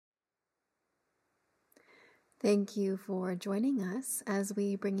Thank you for joining us as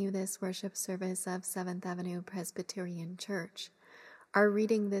we bring you this worship service of Seventh Avenue Presbyterian Church. Our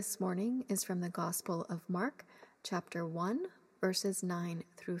reading this morning is from the Gospel of Mark, chapter 1, verses 9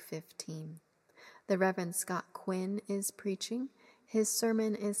 through 15. The Reverend Scott Quinn is preaching. His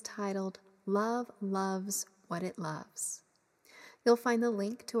sermon is titled, Love Loves What It Loves. You'll find the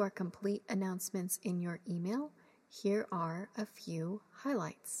link to our complete announcements in your email. Here are a few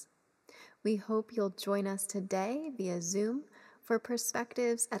highlights. We hope you'll join us today via Zoom for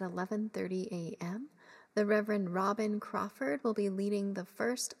Perspectives at 11:30 a.m. The Reverend Robin Crawford will be leading the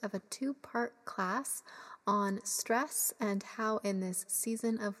first of a two-part class on stress and how in this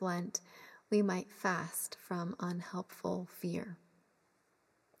season of Lent we might fast from unhelpful fear.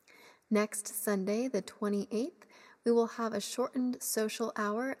 Next Sunday, the 28th, we will have a shortened social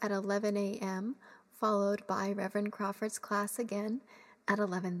hour at 11 a.m., followed by Reverend Crawford's class again at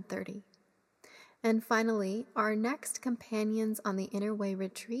 11:30. And finally, our next Companions on the Inner Way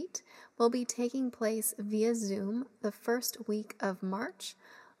retreat will be taking place via Zoom the first week of March.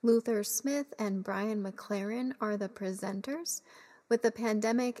 Luther Smith and Brian McLaren are the presenters. With the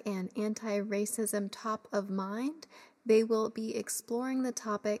pandemic and anti-racism top of mind, they will be exploring the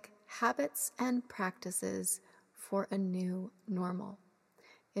topic Habits and Practices for a New Normal.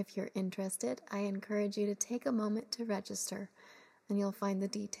 If you're interested, I encourage you to take a moment to register, and you'll find the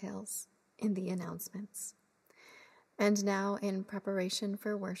details in the announcements. And now, in preparation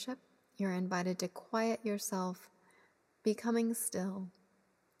for worship, you're invited to quiet yourself, becoming still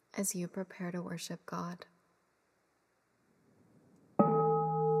as you prepare to worship God.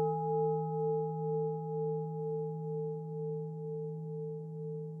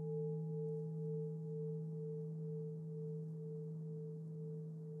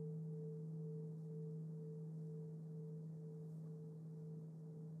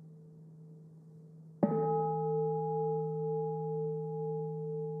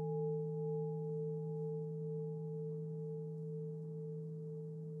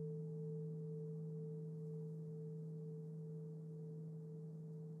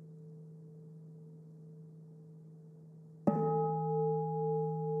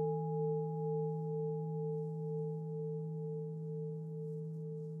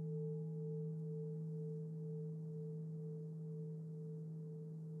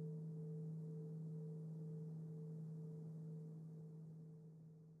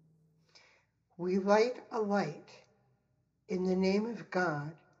 We light a light in the name of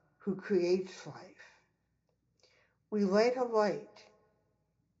God who creates life. We light a light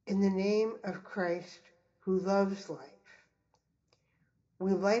in the name of Christ who loves life.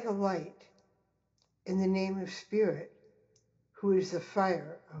 We light a light in the name of Spirit who is the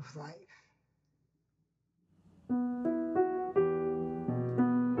fire of life.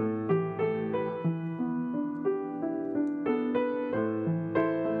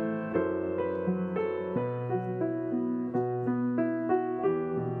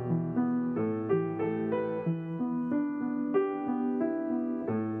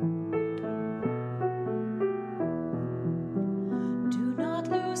 Do not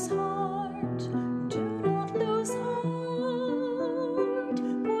lose heart.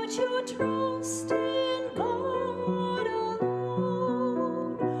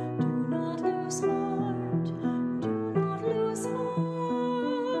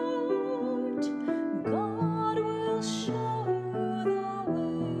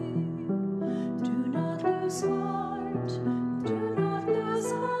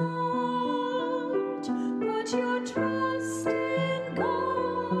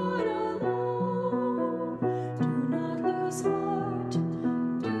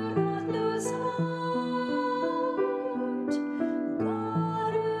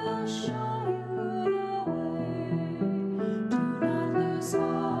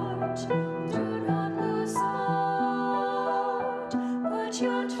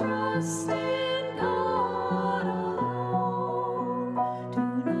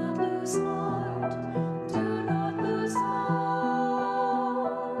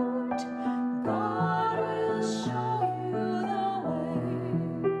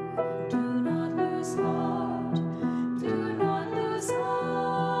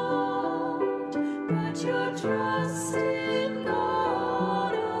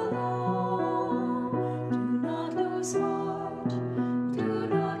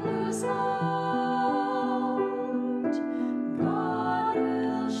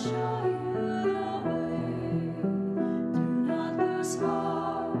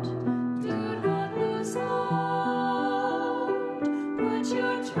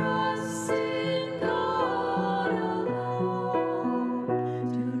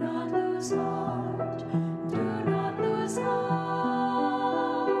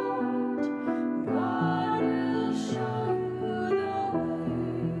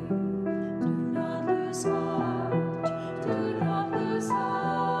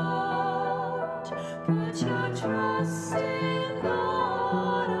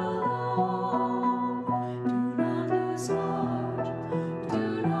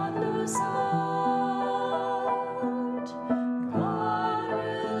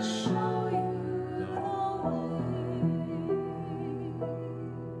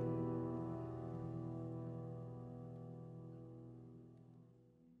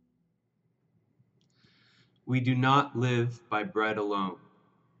 We do not live by bread alone,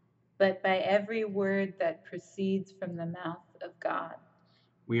 but by every word that proceeds from the mouth of God.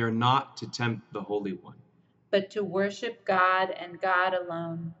 We are not to tempt the Holy One, but to worship God and God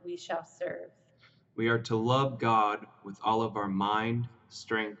alone we shall serve. We are to love God with all of our mind,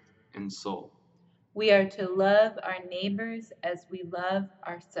 strength, and soul. We are to love our neighbors as we love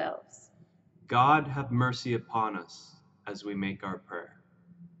ourselves. God have mercy upon us as we make our prayer.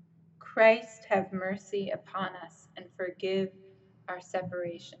 Christ have mercy upon us and forgive our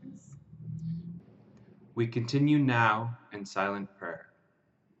separations. We continue now in silent prayer.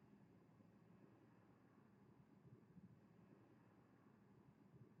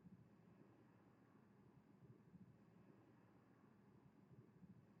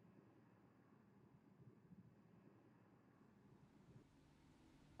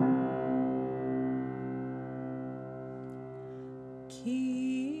 Kyrie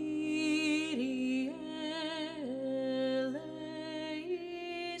eleison,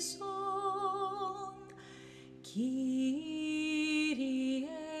 Kyrie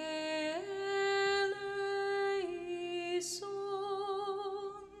eleison,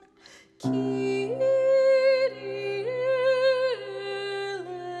 Kyrie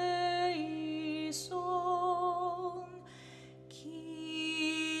eleison,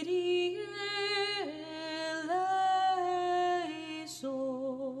 Kyrie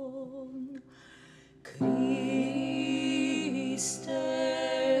eleison, Christe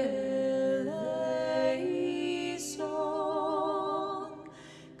eleison,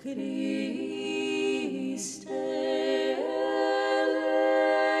 Christe eleison,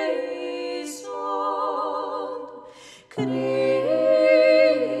 Christe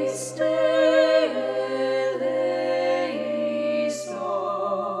eleison,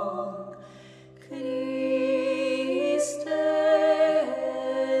 Christe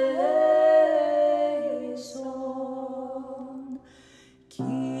eleison,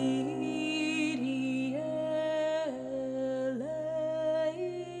 Kyrie eleison,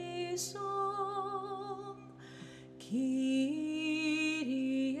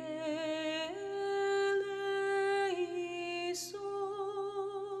 Kyrie eleison,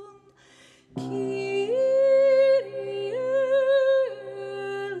 Kyrie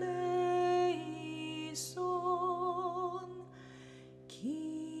eleison,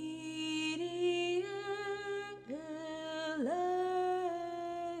 Kyrie eleison.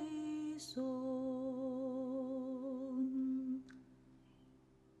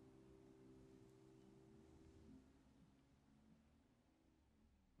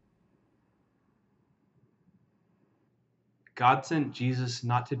 God sent Jesus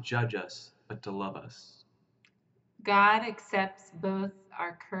not to judge us, but to love us. God accepts both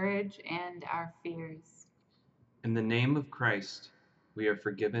our courage and our fears. In the name of Christ, we are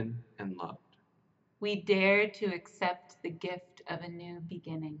forgiven and loved. We dare to accept the gift of a new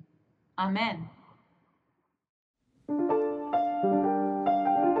beginning. Amen.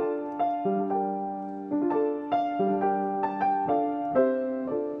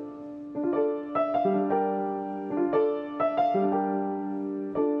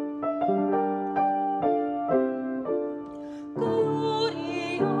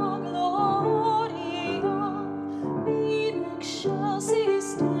 Gloria, Gloria, in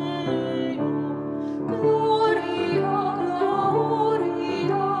excelsis Deo. Gloria,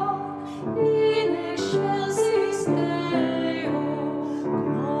 Gloria, in excelsis Deo.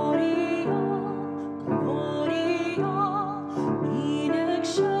 Gloria, Gloria, in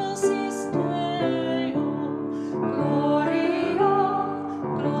excelsis Deo. Gloria,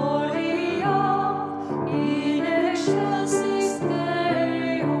 Gloria, in excelsis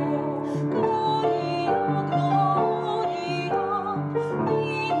Deo. Gloria, Gloria,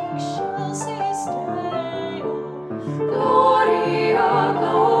 in excelsis Deo. Gloria,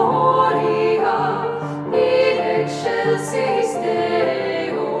 Gloria, in excelsis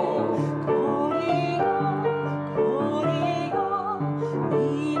Deo. Gloria, Gloria,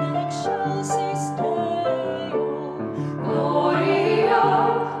 in excelsis Deo. Gloria,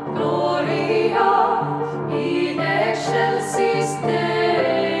 Gloria, in excelsis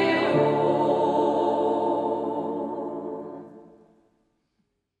Deo.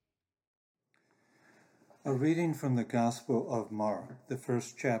 A reading from the Gospel of Mark, the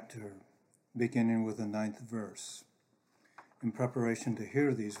first chapter, beginning with the 9th verse. In preparation to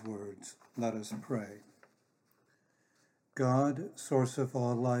hear these words, let us pray. God, source of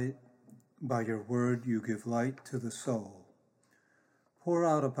all light, by your word you give light to the soul. Pour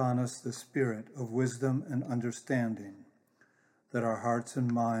out upon us the spirit of wisdom and understanding, that our hearts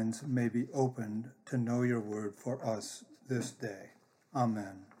and minds may be opened to know your word for us this day.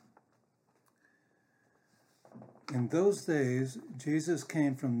 Amen. In those days, Jesus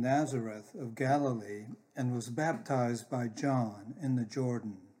came from Nazareth of Galilee and was baptized by John in the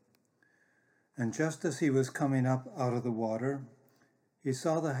Jordan. And just as he was coming up out of the water, he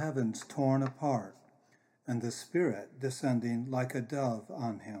saw the heavens torn apart and the Spirit descending like a dove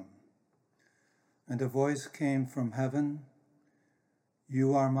on him. And a voice came from heaven,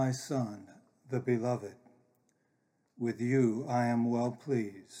 "You are my Son, the Beloved. With you I am well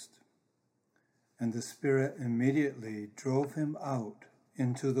pleased." And the Spirit immediately drove him out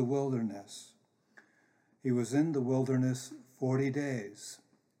into the wilderness. He was in the wilderness 40 days,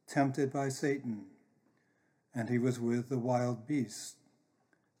 tempted by Satan, and he was with the wild beasts,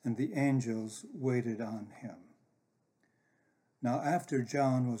 and the angels waited on him. Now after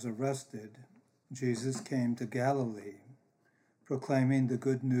John was arrested, Jesus came to Galilee, proclaiming the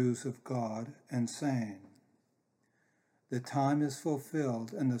good news of God and saying, "The time is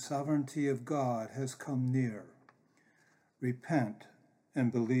fulfilled and the sovereignty of God has come near. Repent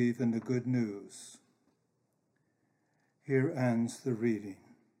and believe in the good news." Here ends the reading.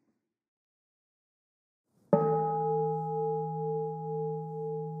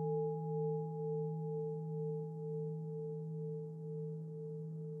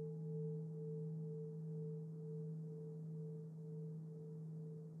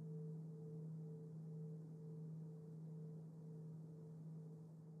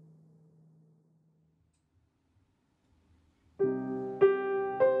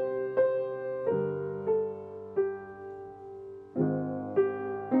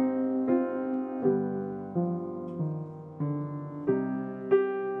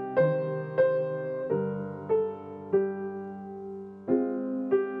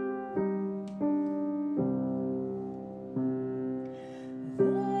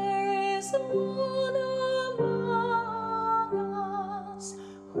 There is one among us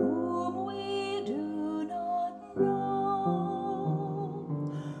whom we do not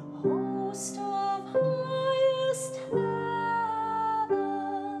know, host of highest heaven,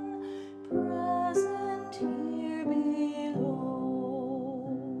 present here below.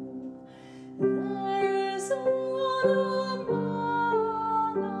 There is one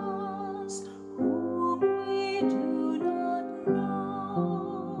among us whom we do not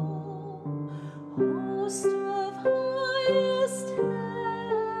know, host of highest heaven,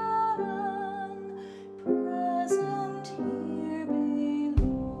 present here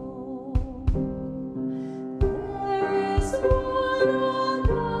below. There is one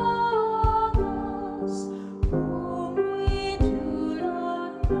among us whom we do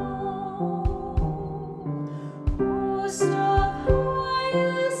not know, host of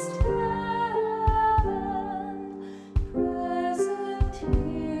highest heaven, present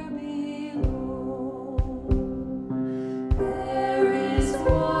here below. There is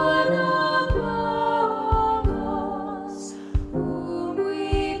one among us whom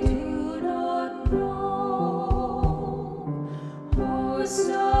we do not know, host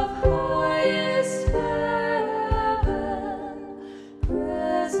of highest heaven,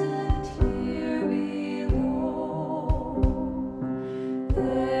 present here below.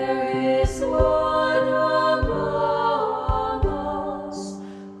 There is one among us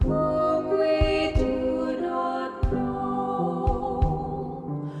whom we do not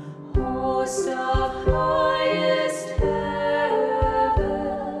know, host of highest heaven,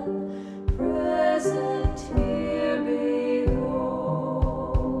 present here below.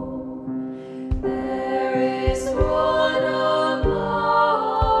 There is one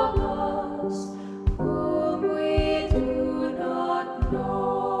among us whom we do not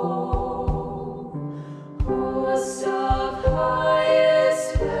know, host of highest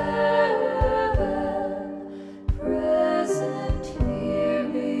heaven, present here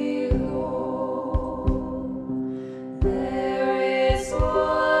below. There is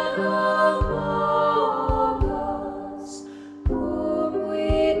one among us whom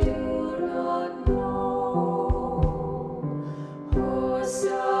we do not know, host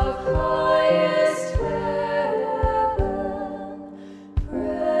of highest heaven,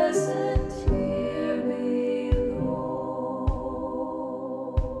 present here below.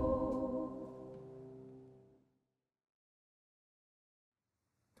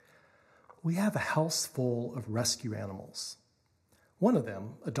 We have a house full of rescue animals. One of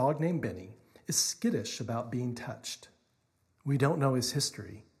them, a dog named Benny, is skittish about being touched. We don't know his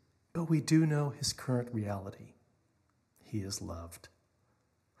history, but we do know his current reality. He is loved.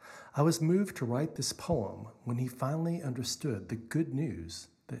 I was moved to write this poem when he finally understood the good news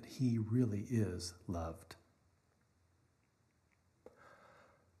that he really is loved.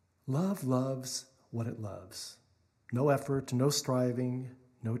 Love loves what it loves. No effort, no striving,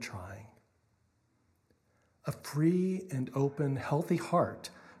 no trying. A free and open, healthy heart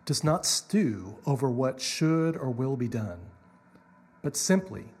does not stew over what should or will be done, but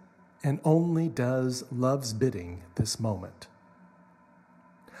simply and only does love's bidding this moment.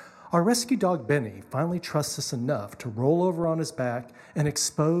 Our rescue dog Benny finally trusts us enough to roll over on his back and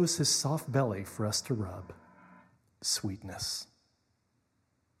expose his soft belly for us to rub. Sweetness.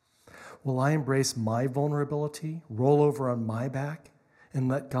 Will I embrace my vulnerability, roll over on my back, and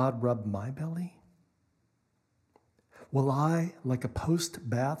let God rub my belly? Will I, like a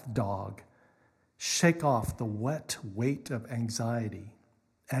post-bath dog, shake off the wet weight of anxiety,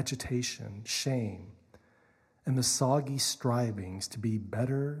 agitation, shame, and the soggy strivings to be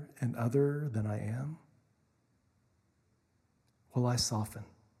better and other than I am? Will I soften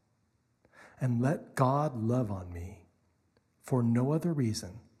and let God love on me for no other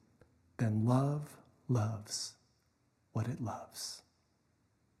reason than love loves what it loves?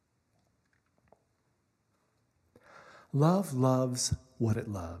 Love loves what it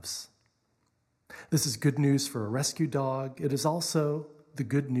loves. This is good news for a rescue dog. It is also the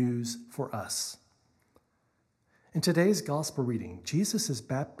good news for us. In today's gospel reading, Jesus is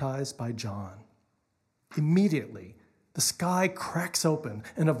baptized by John. Immediately, the sky cracks open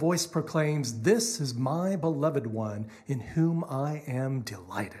and a voice proclaims, "This is my beloved one in whom I am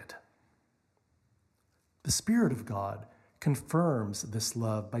delighted." The Spirit of God confirms this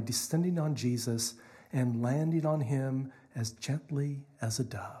love by descending on Jesus and landing on him as gently as a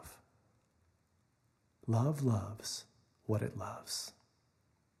dove. Love loves what it loves.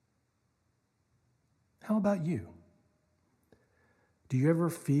 How about you? Do you ever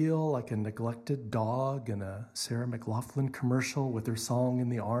feel like a neglected dog in a Sarah McLachlan commercial with her song "In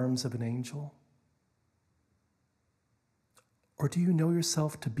the Arms of an Angel"? Or do you know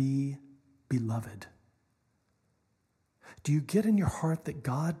yourself to be beloved? Do you get in your heart that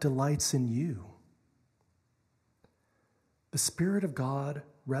God delights in you? The Spirit of God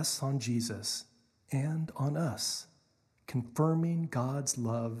rests on Jesus and on us, confirming God's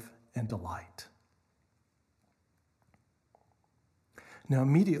love and delight. Now,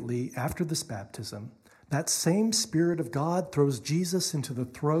 immediately after this baptism, that same Spirit of God throws Jesus into the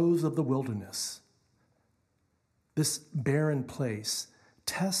throes of the wilderness. This barren place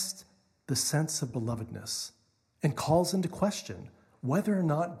tests the sense of belovedness and calls into question whether or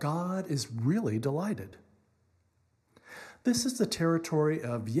not God is really delighted. This is the territory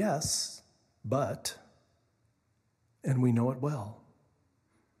of yes, but, and we know it well.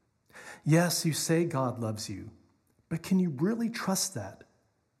 Yes, you say God loves you, but can you really trust that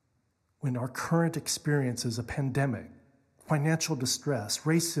when our current experience is a pandemic, financial distress,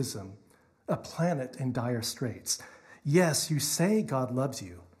 racism, a planet in dire straits? Yes, you say God loves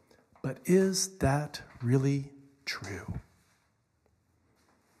you, but is that really true?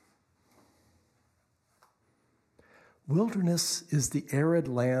 Wilderness is the arid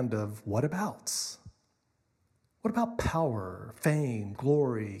land of whatabouts. What about power, fame,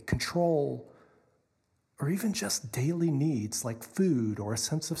 glory, control, or even just daily needs like food or a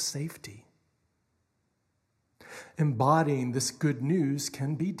sense of safety? Embodying this good news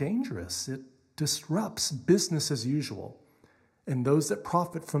can be dangerous. It disrupts business as usual, and those that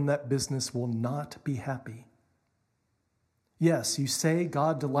profit from that business will not be happy. Yes, you say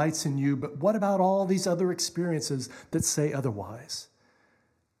God delights in you, but what about all these other experiences that say otherwise?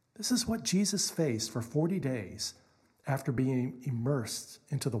 This is what Jesus faced for 40 days after being immersed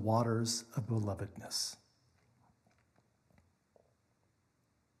into the waters of belovedness.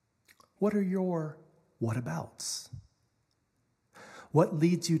 What are your whatabouts? What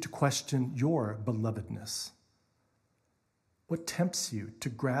leads you to question your belovedness? What tempts you to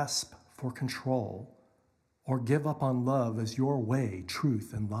grasp for control or give up on love as your way,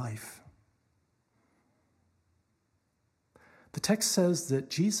 truth, and life? The text says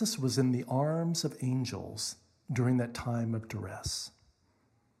that Jesus was in the arms of angels during that time of duress.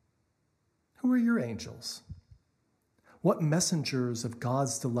 Who are your angels? What messengers of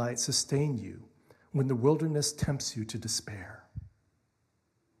God's delight sustain you when the wilderness tempts you to despair?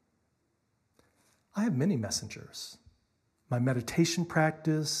 I have many messengers. My meditation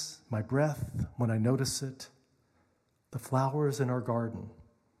practice, my breath when I notice it, the flowers in our garden,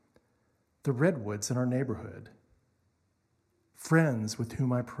 the redwoods in our neighborhood, friends with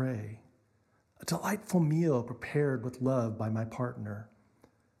whom I pray, a delightful meal prepared with love by my partner,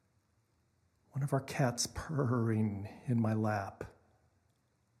 one of our cats purring in my lap,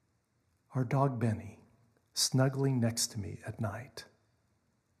 our dog Benny snuggling next to me at night.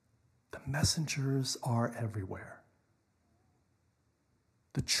 The messengers are everywhere.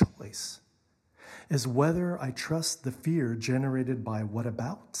 The choice is whether I trust the fear generated by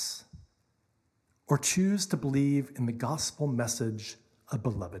whatabouts or choose to believe in the gospel message of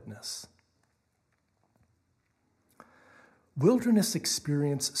belovedness. Wilderness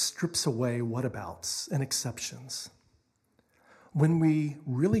experience strips away whatabouts and exceptions. When we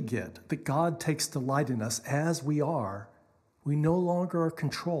really get that God takes delight in us as we are, we no longer are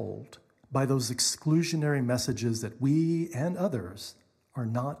controlled by those exclusionary messages that we and others are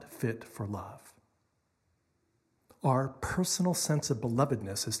not fit for love. Our personal sense of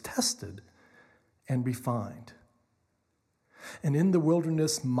belovedness is tested and refined. And in the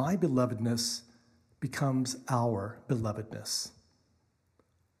wilderness, my belovedness becomes our belovedness.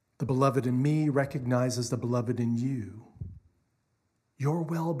 The beloved in me recognizes the beloved in you. Your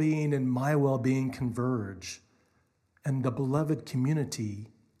well-being and my well-being converge, and the beloved community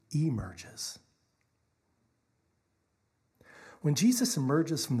emerges. When Jesus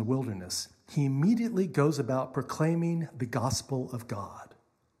emerges from the wilderness, he immediately goes about proclaiming the gospel of God.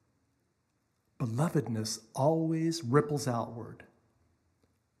 Belovedness always ripples outward.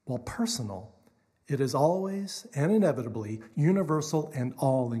 While personal, it is always and inevitably universal and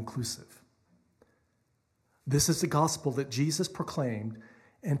all-inclusive. This is the gospel that Jesus proclaimed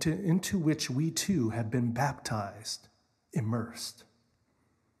and into which we too have been baptized, immersed.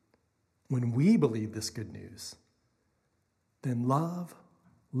 When we believe this good news, then love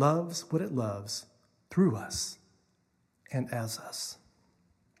loves what it loves through us and as us.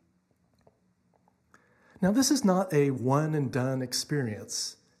 Now, this is not a one and done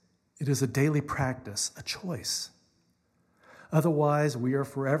experience. It is a daily practice, a choice. Otherwise, we are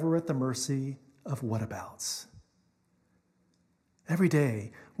forever at the mercy of whatabouts. Every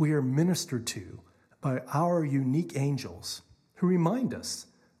day, we are ministered to by our unique angels who remind us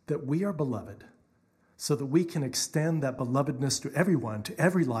that we are beloved, so that we can extend that belovedness to everyone, to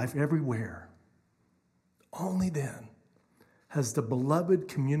every life, everywhere. Only then has the beloved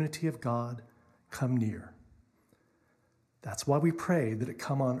community of God come near. That's why we pray that it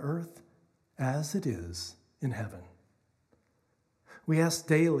come on earth as it is in heaven. We ask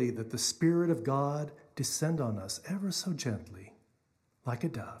daily that the Spirit of God descend on us ever so gently, like a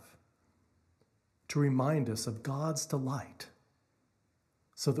dove, to remind us of God's delight,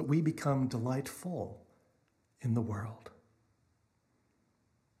 so that we become delightful in the world.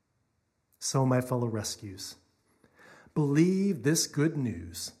 So, my fellow rescues, believe this good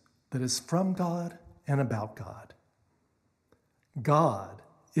news that is from God and about God. God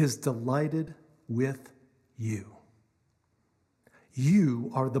is delighted with you. You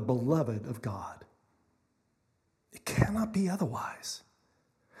are the beloved of God. It cannot be otherwise,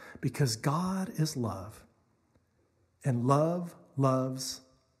 because God is love, and love loves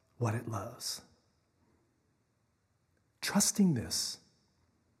what it loves. Trusting this,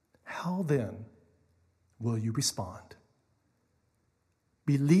 how then will you respond?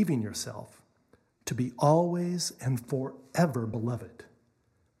 Believing yourself to be always and forever beloved,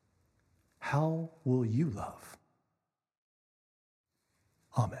 how will you love?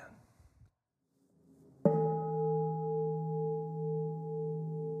 Amen.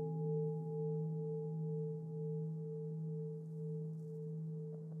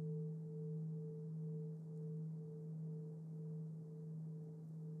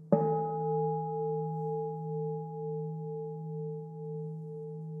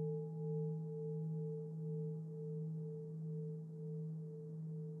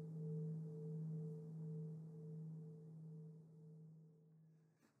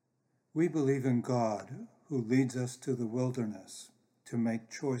 We believe in God, who leads us to the wilderness to make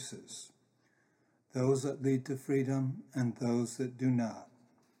choices, those that lead to freedom and those that do not.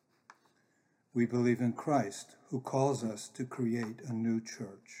 We believe in Christ, who calls us to create a new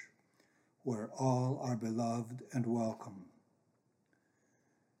church, where all are beloved and welcome.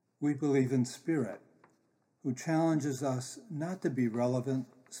 We believe in Spirit, who challenges us not to be relevant,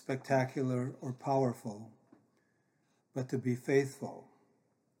 spectacular, or powerful, but to be faithful.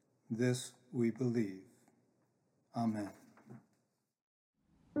 This we believe. Amen.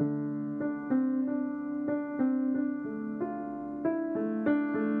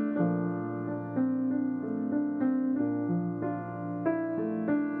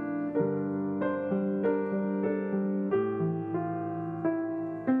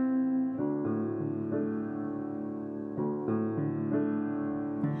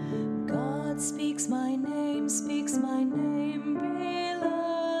 God speaks my name, beloved.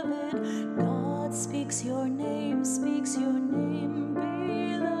 God speaks your name,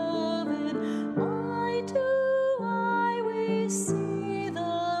 beloved. I see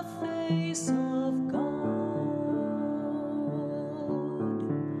the face of God.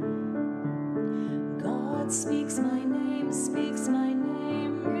 God speaks my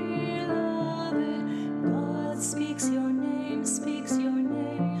name, beloved.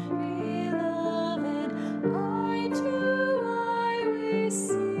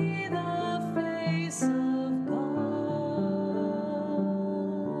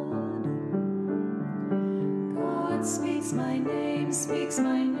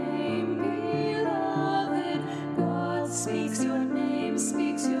 name, beloved. God speaks your name,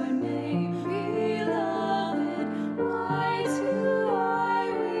 speaks your name, beloved. Eye to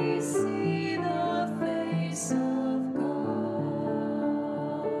eye we see the face of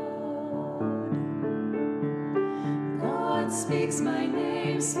God. God speaks my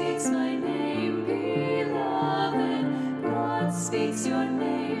name, beloved. God speaks your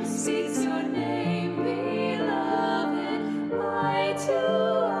name, beloved. Eye to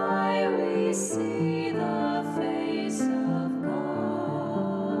eye we see the face of God.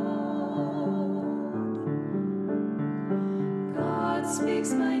 God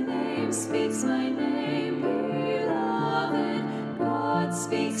speaks my name, beloved. God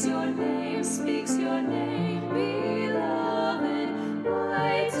speaks your name, beloved.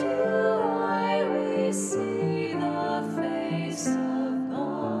 Eye to eye we see the face of God.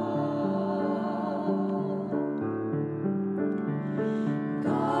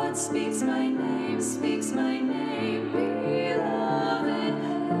 God speaks my name, beloved.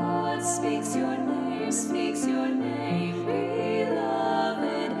 God speaks your name,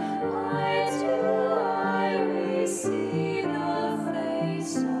 beloved. Eye to eye we see the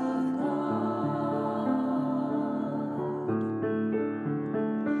face of God.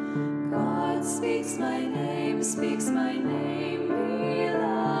 God speaks my name,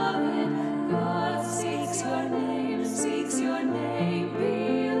 beloved. God speaks your name,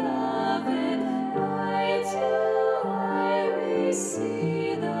 beloved. Eye to eye we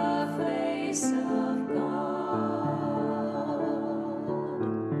see the face of God.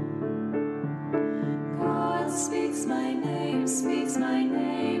 God speaks my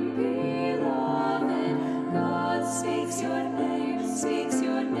name, beloved. God speaks your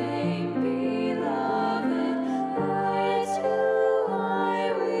name, beloved. Eye to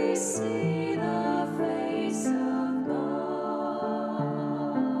eye we see the face of God.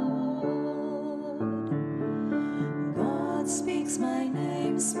 God speaks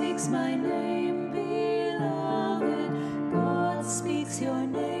my name, beloved. God speaks your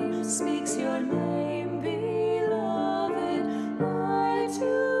name, beloved. Eye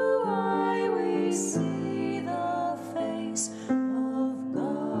to eye we see the face of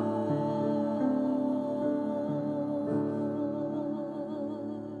God.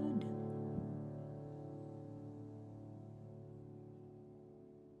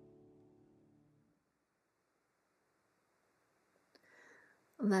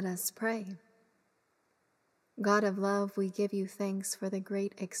 Let us pray. God of love, we give you thanks for the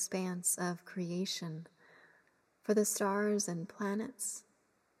great expanse of creation, for the stars and planets,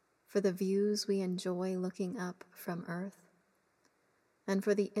 for the views we enjoy looking up from Earth, and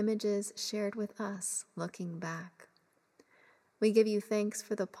for the images shared with us looking back. We give you thanks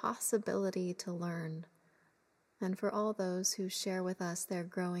for the possibility to learn, and for all those who share with us their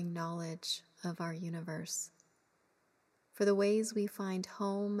growing knowledge of our universe. For the ways we find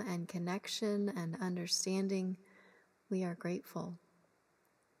home and connection and understanding, we are grateful.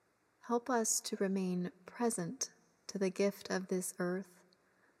 Help us to remain present to the gift of this earth,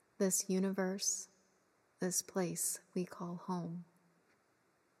 this universe, this place we call home.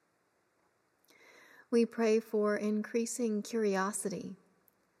 We pray for increasing curiosity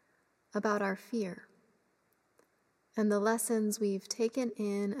about our fear and the lessons we've taken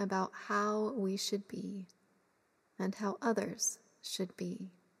in about how we should be and how others should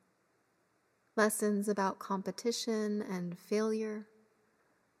be. Lessons about competition and failure,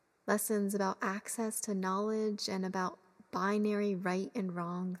 lessons about access to knowledge and about binary right and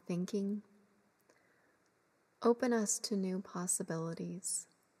wrong thinking. Open us to new possibilities,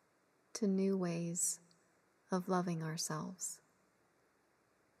 to new ways of loving ourselves.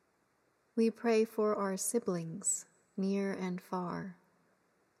 We pray for our siblings, near and far,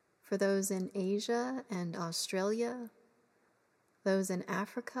 for those in Asia and Australia, those in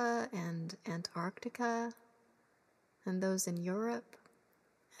Africa and Antarctica, and those in Europe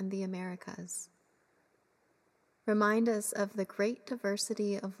and the Americas. Remind us of the great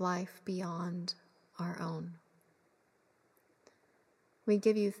diversity of life beyond our own. We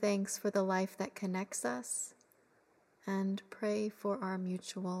give you thanks for the life that connects us and pray for our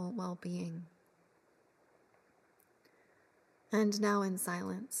mutual well-being. And now in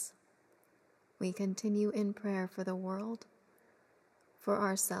silence, we continue in prayer for the world, for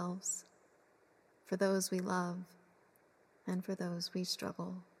ourselves, for those we love, and for those we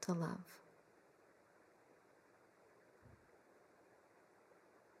struggle to love.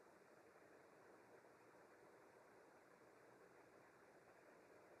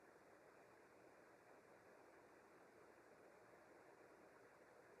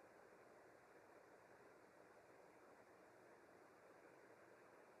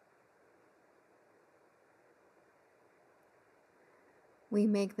 We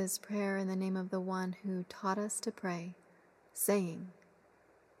make this prayer in the name of the one who taught us to pray, saying,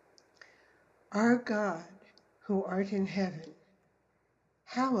 Our God, who art in heaven,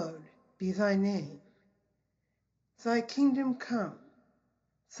 hallowed be thy name. Thy kingdom come,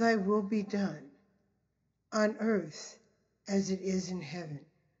 thy will be done, on earth as it is in heaven.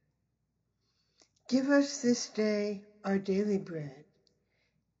 Give us this day our daily bread,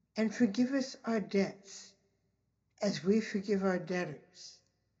 and forgive us our debts, as we forgive our debtors.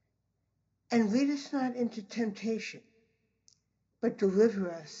 And lead us not into temptation, but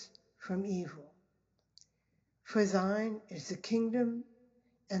deliver us from evil. For thine is the kingdom,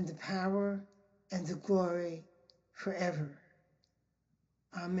 and the power, and the glory, forever.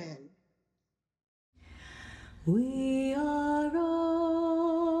 Amen. We are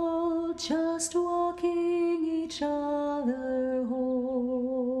all just walking each other home.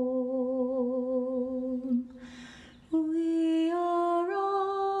 We are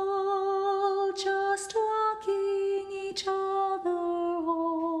all just walking each other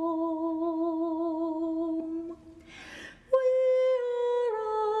home. We are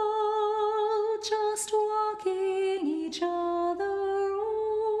all just walking each other home.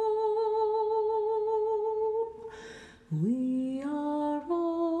 We are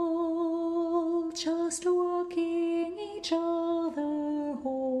all just walking each other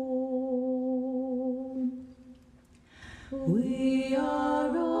home. We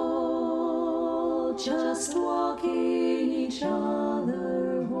are all just walking each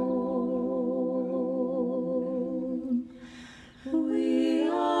other home. We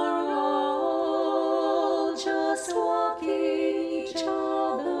are all just walking each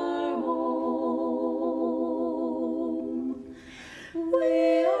other home.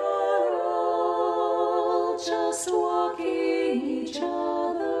 We are all just walking each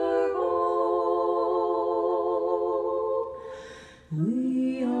other home.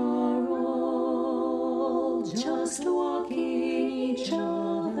 We are all just walking each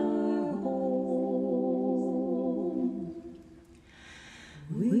other home.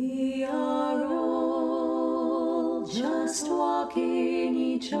 We are all just walking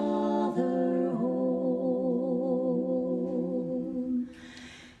each other home.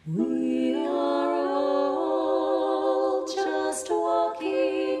 We are all just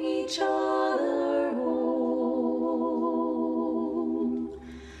walking each other home.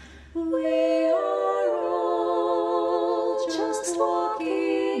 We are all just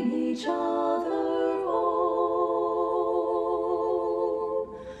walking each other home.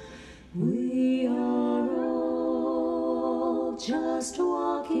 We are all just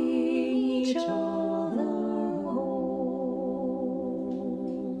walking each other home.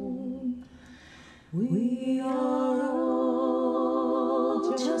 We are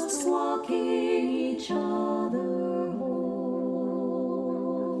all just walking each other home.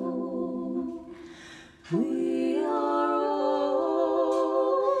 We are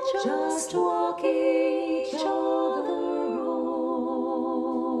all just walking each other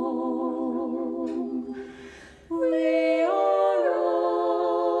home. We are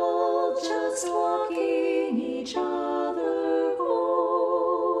all just walking each other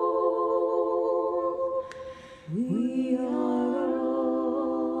home. We are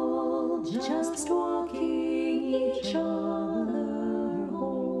all just walking each other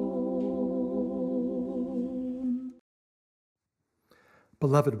home.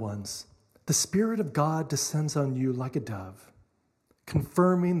 Beloved ones, the Spirit of God descends on you like a dove,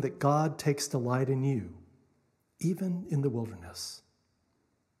 confirming that God takes delight in you, even in the wilderness.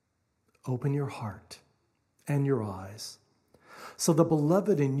 Open your heart and your eyes, so the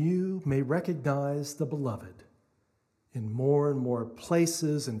beloved in you may recognize the beloved in more and more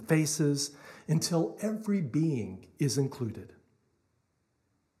places and faces until every being is included.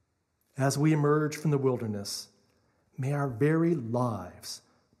 As we emerge from the wilderness, may our very lives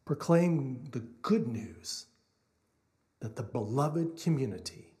proclaim the good news that the beloved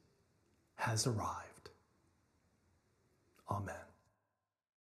community has arrived. Amen.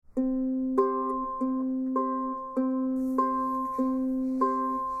 Go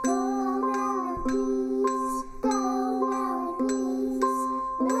now in peace, let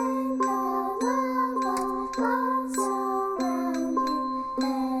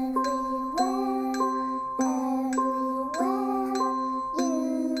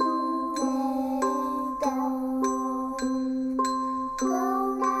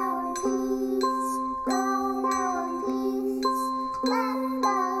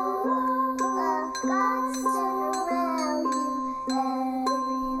the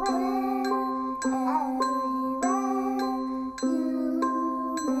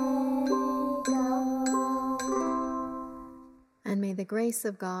the grace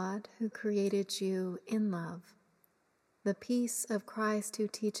of God who created you in love, the peace of Christ who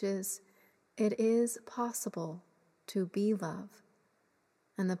teaches it is possible to be love,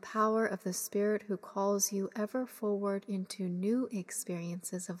 and the power of the Spirit who calls you ever forward into new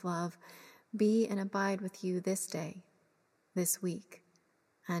experiences of love be and abide with you this day, this week,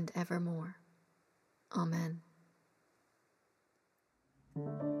 and evermore. Amen.